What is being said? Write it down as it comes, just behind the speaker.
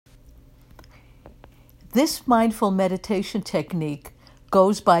This mindful meditation technique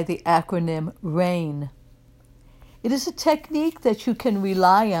goes by the acronym RAIN. It is a technique that you can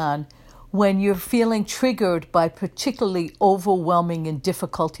rely on when you're feeling triggered by particularly overwhelming and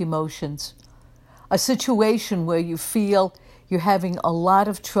difficult emotions, a situation where you feel you're having a lot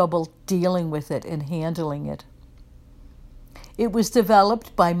of trouble dealing with it and handling it. It was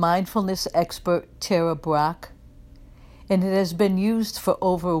developed by mindfulness expert Tara Brach, and it has been used for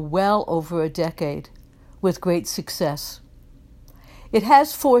well over a decade with great success. It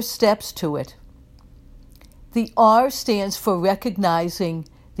has 4 steps to it. The R stands for recognizing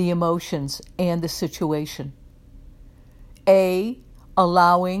the emotions and the situation. A,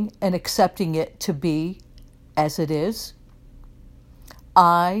 allowing and accepting it to be as it is.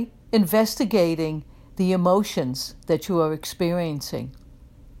 I, investigating the emotions that you are experiencing.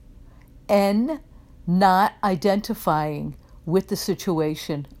 N, not identifying with the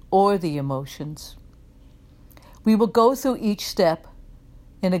situation or the emotions. We will go through each step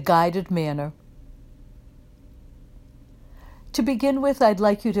in a guided manner. To begin with, I'd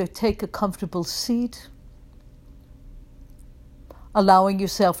like you to take a comfortable seat, allowing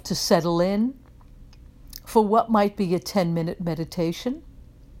yourself to settle in for what might be a 10-minute meditation,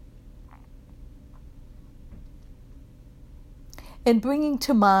 and bringing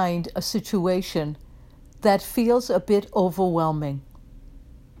to mind a situation that feels a bit overwhelming,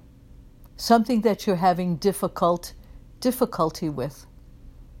 something that you're having difficulty with.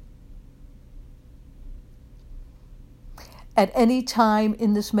 At any time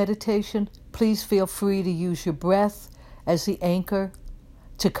in this meditation, please feel free to use your breath as the anchor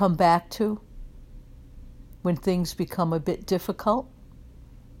to come back to when things become a bit difficult,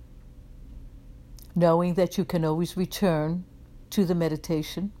 knowing that you can always return to the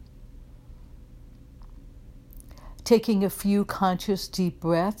meditation. Taking a few conscious deep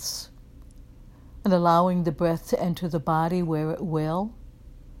breaths and allowing the breath to enter the body where it will.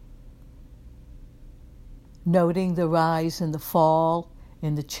 Noting the rise and the fall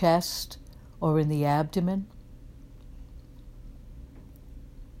in the chest or in the abdomen.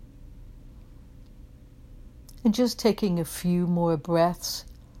 And just taking a few more breaths,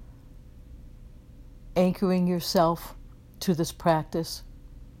 anchoring yourself to this practice.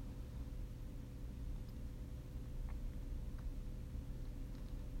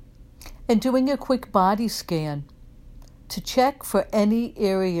 And doing a quick body scan to check for any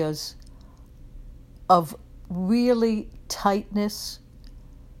areas of really tightness,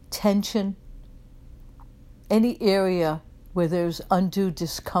 tension, any area where there's undue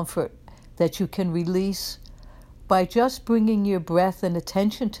discomfort that you can release by just bringing your breath and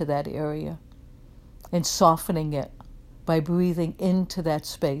attention to that area and softening it by breathing into that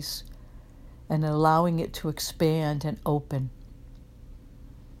space and allowing it to expand and open.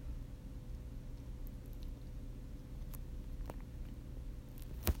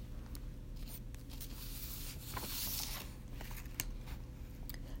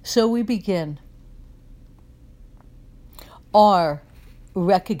 So we begin. R,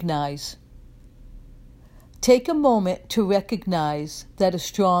 recognize. Take a moment to recognize that a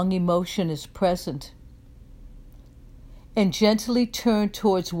strong emotion is present and gently turn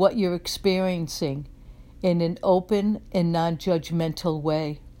towards what you're experiencing in an open and non-judgmental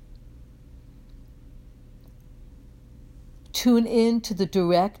way. Tune in to the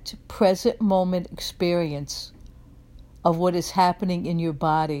direct, present moment experience of what is happening in your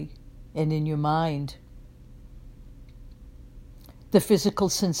body and in your mind. The physical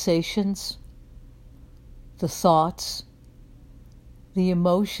sensations, the thoughts, the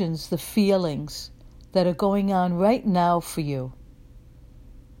emotions, the feelings that are going on right now for you.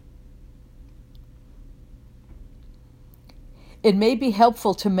 It may be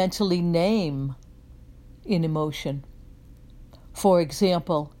helpful to mentally name an emotion. For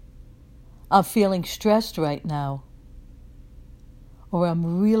example, I'm feeling stressed right now, or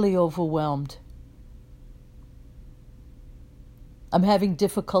I'm really overwhelmed. I'm having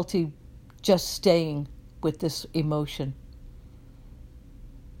difficulty just staying with this emotion.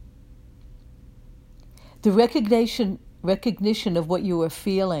 The recognition of what you are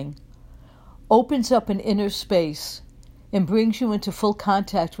feeling opens up an inner space and brings you into full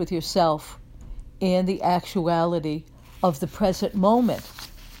contact with yourself and the actuality of the present moment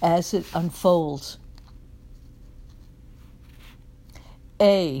as it unfolds.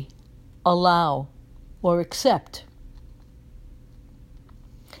 A, allow or accept.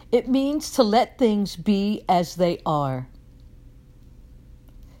 It means to let things be as they are.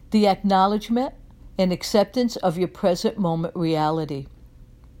 The acknowledgement and acceptance of your present moment reality.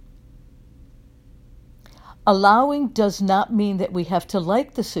 Allowing does not mean that we have to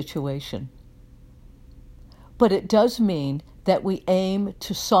like the situation. but it does mean that we aim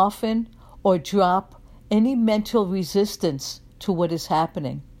to soften or drop any mental resistance to what is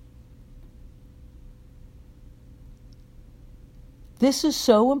happening. This is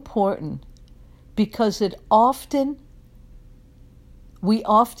so important because we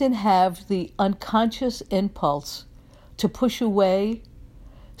often have the unconscious impulse to push away,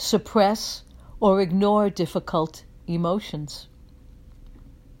 suppress, or ignore difficult emotions.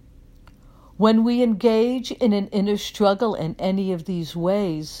 When we engage in an inner struggle in any of these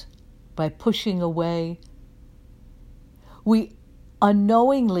ways, by pushing away, we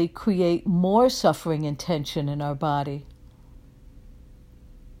unknowingly create more suffering and tension in our body.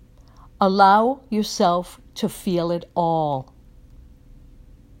 Allow yourself to feel it all.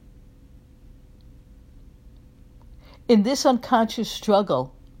 In this unconscious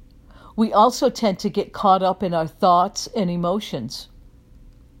struggle, we also tend to get caught up in our thoughts and emotions.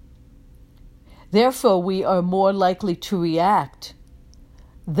 Therefore, we are more likely to react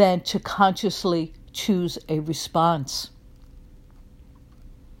than to consciously choose a response.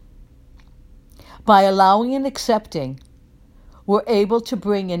 By allowing and accepting, we're able to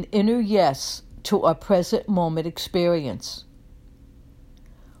bring an inner yes to our present moment experience.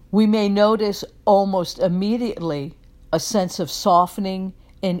 We may notice almost immediately a sense of softening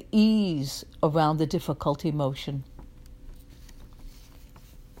and ease around the difficult emotion.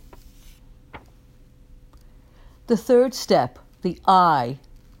 The third step, the I,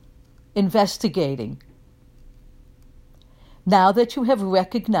 investigating. Now that you have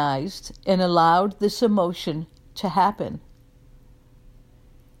recognized and allowed this emotion to happen,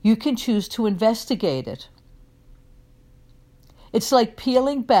 you can choose to investigate it. It's like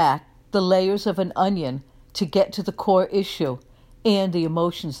peeling back the layers of an onion to get to the core issue and the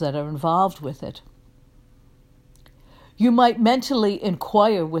emotions that are involved with it. You might mentally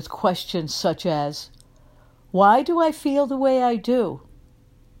inquire with questions such as, why do I feel the way I do?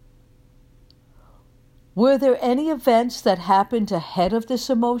 Were there any events that happened ahead of this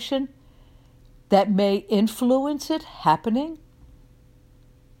emotion that may influence it happening?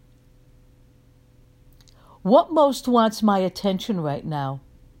 What most wants my attention right now?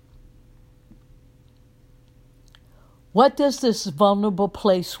 What does this vulnerable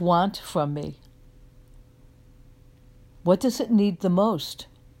place want from me? What does it need the most?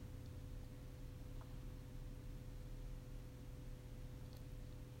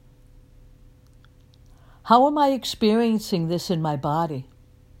 How am I experiencing this in my body?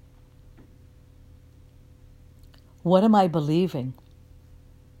 What am I believing?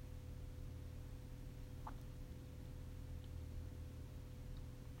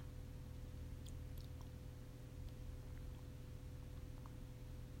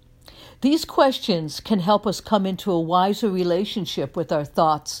 These questions can help us come into a wiser relationship with our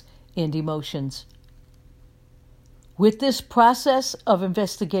thoughts and emotions. With this process of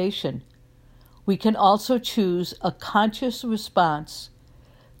investigation, we can also choose a conscious response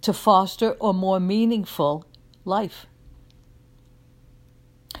to foster a more meaningful life.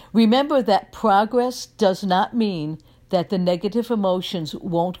 Remember that progress does not mean that the negative emotions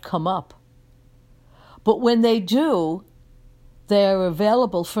won't come up. But when they do, they are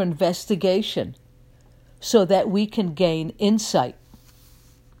available for investigation so that we can gain insight,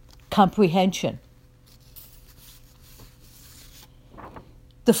 comprehension.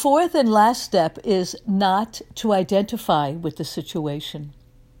 The fourth and last step is not to identify with the situation.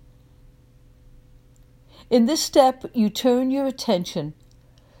 In this step, you turn your attention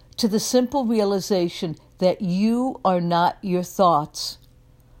to the simple realization that you are not your thoughts,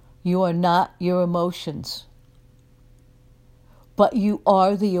 you are not your emotions, but you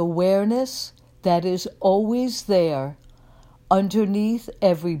are the awareness that is always there underneath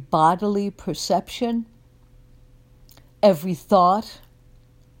every bodily perception, every thought,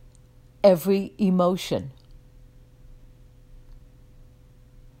 every emotion.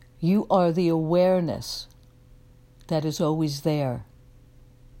 You are the awareness that is always there.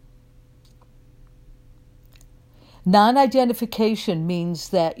 Non-identification means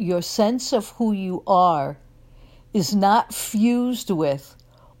that your sense of who you are is not fused with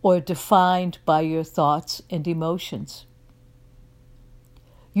or defined by your thoughts and emotions.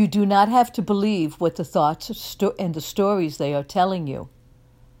 You do not have to believe what the thoughts and the stories they are telling you.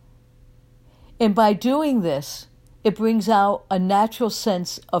 And by doing this, it brings out a natural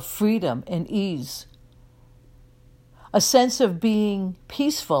sense of freedom and ease, a sense of being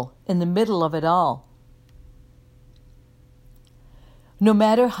peaceful in the middle of it all. No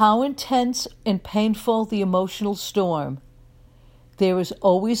matter how intense and painful the emotional storm, there is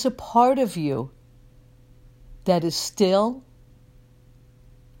always a part of you that is still,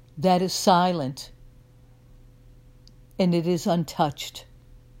 that is silent, and it is untouched.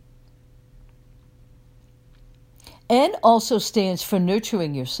 N also stands for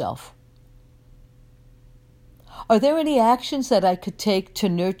nurturing yourself. Are there any actions that I could take to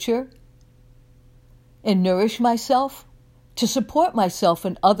nurture and nourish myself, to support myself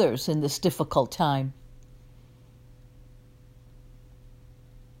and others in this difficult time?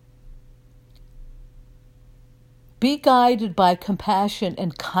 Be guided by compassion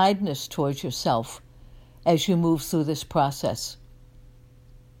and kindness towards yourself as you move through this process.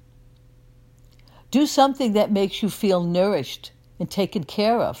 Do something that makes you feel nourished and taken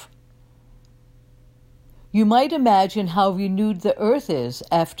care of. You might imagine how renewed the earth is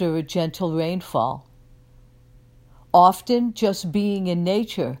after a gentle rainfall. Often, just being in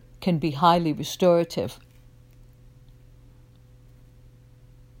nature can be highly restorative.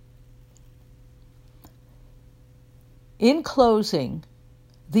 In closing,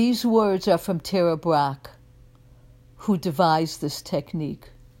 these words are from Tara Brach, who devised this technique.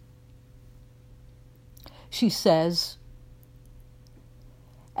 She says,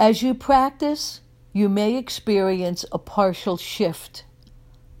 as you practice, you may experience a partial shift,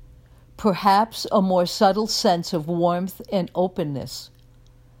 perhaps a more subtle sense of warmth and openness,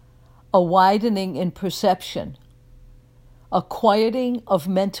 a widening in perception, a quieting of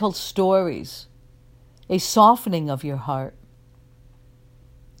mental stories, a softening of your heart.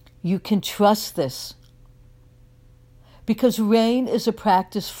 You can trust this because rain is a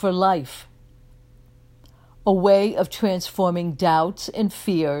practice for life, a way of transforming doubts and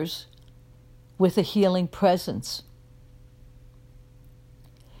fears with a healing presence.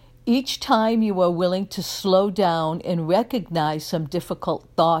 Each time you are willing to slow down and recognize some difficult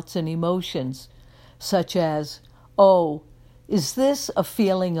thoughts and emotions, such as, oh, is this a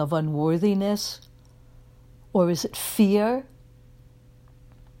feeling of unworthiness? Or is it fear?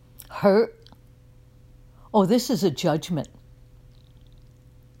 Hurt? Oh, this is a judgment.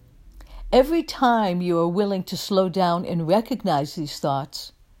 Every time you are willing to slow down and recognize these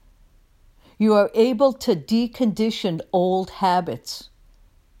thoughts, you are able to decondition old habits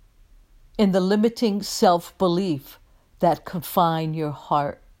and the limiting self-belief that confine your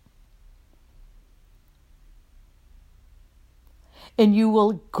heart. And you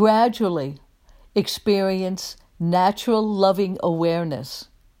will gradually experience natural loving awareness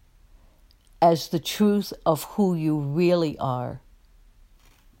as the truth of who you really are.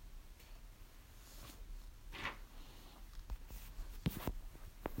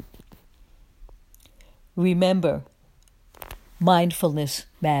 Remember, mindfulness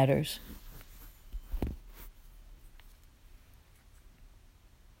matters.